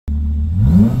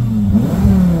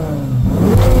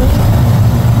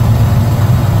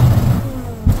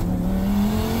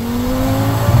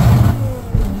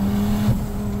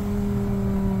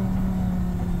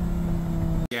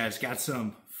got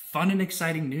some fun and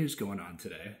exciting news going on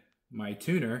today. My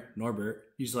tuner, Norbert,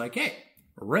 he's like, hey,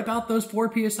 rip out those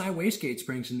 4 PSI wastegate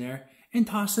springs in there and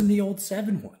toss in the old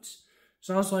 7 ones.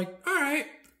 So I was like, all right.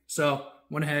 So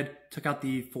went ahead, took out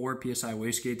the 4 PSI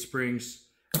wastegate springs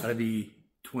out of the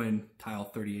twin tile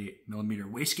 38 millimeter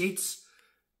wastegates.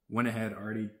 Went ahead,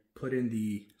 already put in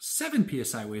the 7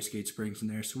 PSI wastegate springs in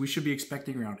there. So we should be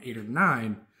expecting around 8 or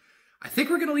 9. I think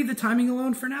we're going to leave the timing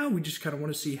alone for now. We just kind of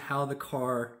want to see how the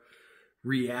car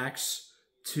reacts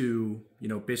to,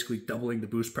 basically doubling the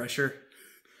boost pressure.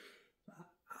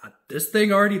 This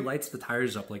thing already lights the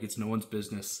tires up like it's no one's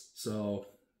business. So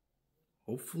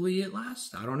hopefully it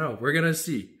lasts. I don't know. We're going to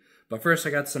see. But first, I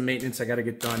got some maintenance I got to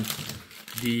get done.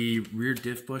 The rear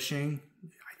diff bushing,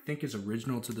 I think, is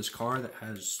original to this car that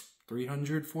has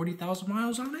 340,000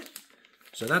 miles on it.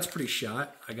 So that's pretty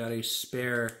shot. I got a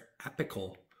spare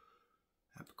apical.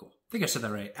 I think I said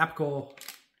that right. Apical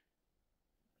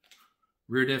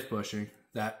rear diff bushing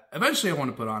that eventually I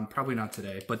want to put on. Probably not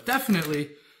today, but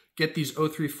definitely get these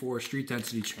 034 street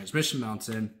density transmission mounts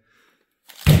in,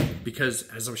 because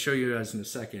as I'll show you guys in a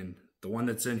second, the one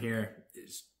that's in here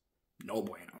is no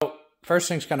bueno. So first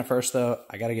things kind of first though,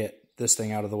 I got to get this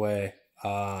thing out of the way.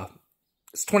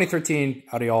 It's 2013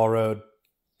 Audi Allroad,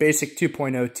 basic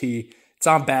 2.0 T. It's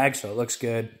on bag, so it looks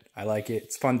good. I like it.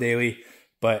 It's fun daily,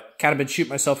 but kind of been shooting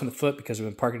myself in the foot because I've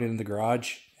been parking it in the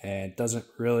garage and it doesn't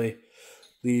really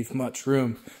leave much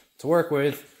room to work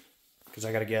with because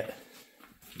I got to get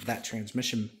that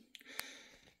transmission,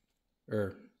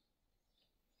 or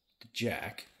the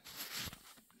jack.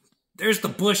 There's the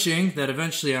bushing that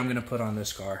eventually I'm going to put on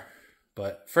this car.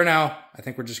 But for now, I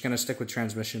think we're just going to stick with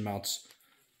transmission mounts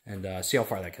and see how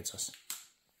far that gets us.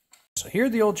 So here are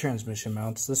the old transmission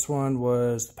mounts. This one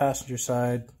was the passenger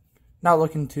side. Not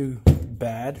looking too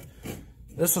bad.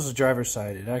 This was the driver's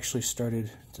side. It actually started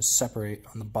to separate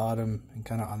on the bottom and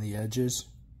kind of on the edges.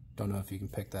 Don't know if you can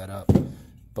pick that up,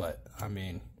 but I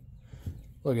mean,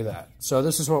 look at that. So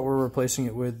this is what we're replacing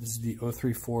it with. This is the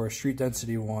 034 street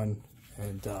density one,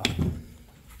 and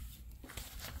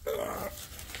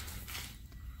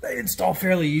they install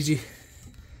fairly easy.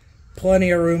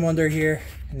 Plenty of room under here,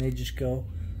 and they just go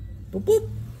boop boop,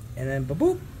 and then boop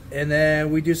boop, and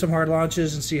then we do some hard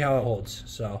launches and see how it holds.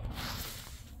 So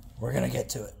we're gonna get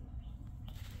to it.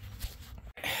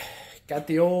 Got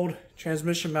the old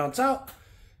transmission mounts out,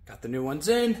 got the new ones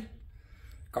in,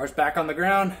 car's back on the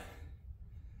ground.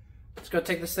 Let's go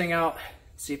take this thing out,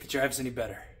 see if it drives any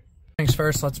better. Things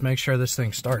first, let's make sure this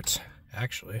thing starts,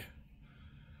 actually.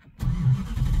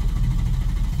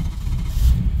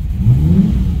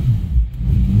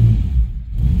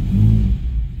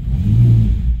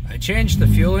 I changed the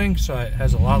fueling so it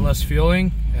has a lot less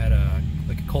fueling at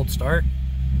like a cold start.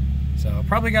 So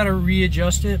probably got to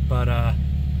readjust it, but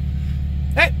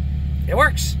hey, it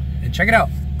works. And check it out.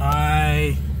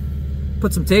 I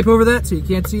put some tape over that so you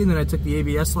can't see, and then I took the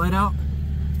ABS light out.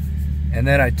 And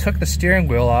then I took the steering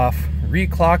wheel off,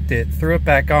 reclocked it, threw it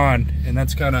back on, and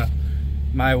that's kind of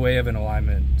my way of an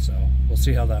alignment. So we'll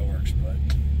see how that works, but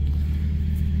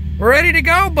we're ready to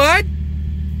go, bud.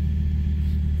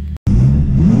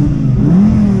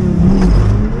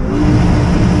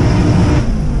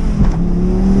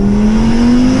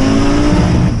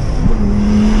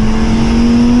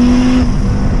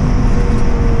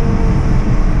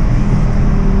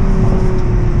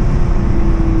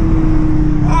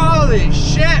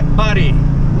 Buddy,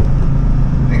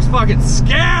 thing's fucking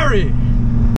scary.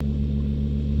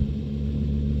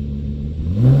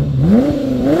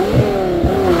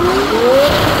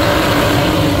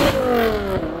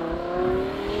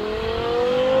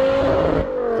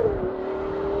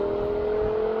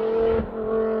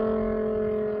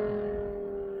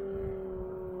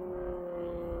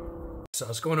 So I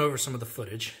was going over some of the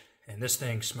footage, and this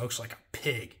thing smokes like a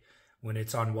pig when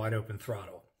it's on wide open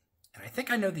throttle. And I think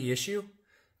I know the issue.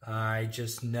 I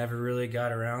just never really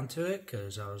got around to it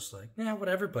because I was like, yeah,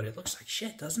 whatever, but it looks like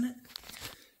shit, doesn't it?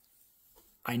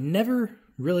 I never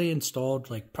really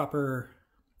installed like proper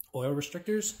oil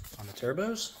restrictors on the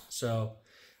turbos, so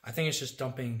I think it's just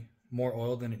dumping more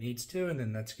oil than it needs to, and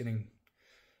then that's getting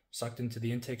sucked into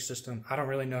the intake system. I don't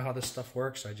really know how this stuff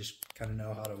works. I just kind of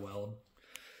know how to weld.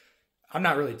 I'm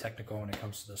not really technical when it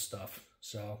comes to this stuff,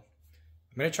 so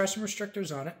I'm going to try some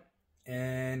restrictors on it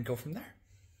and go from there.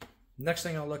 Next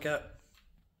thing I'll look at,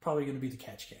 probably going to be the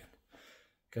catch can,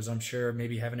 because I'm sure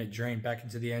maybe having it drain back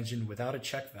into the engine without a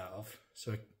check valve.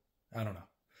 So I don't know.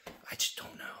 I just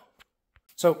don't know.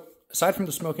 So aside from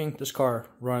the smoking, this car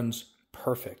runs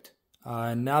perfect.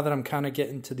 Now that I'm kind of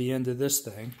getting to the end of this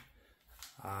thing,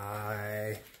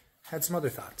 I had some other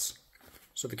thoughts.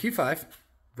 So the Q5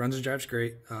 runs and drives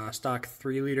great. Stock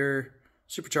 3-liter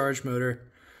supercharged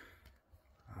motor.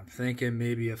 I'm thinking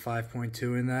maybe a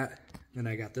 5.2 in that. Then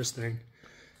I got this thing,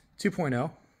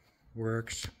 2.0,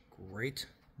 works great,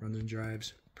 runs and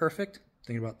drives perfect.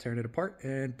 Thinking about tearing it apart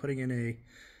and putting in a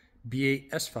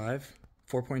B8 S5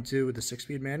 4.2 with the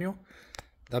 6-speed manual.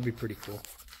 That'd be pretty cool.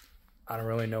 I don't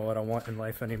really know what I want in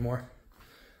life anymore,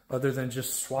 other than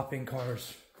just swapping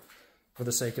cars for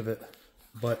the sake of it.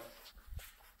 But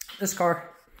this car,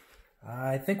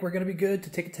 I think we're gonna be good to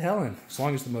take it to hell in, as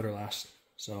long as the motor lasts.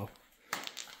 So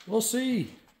we'll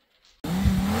see.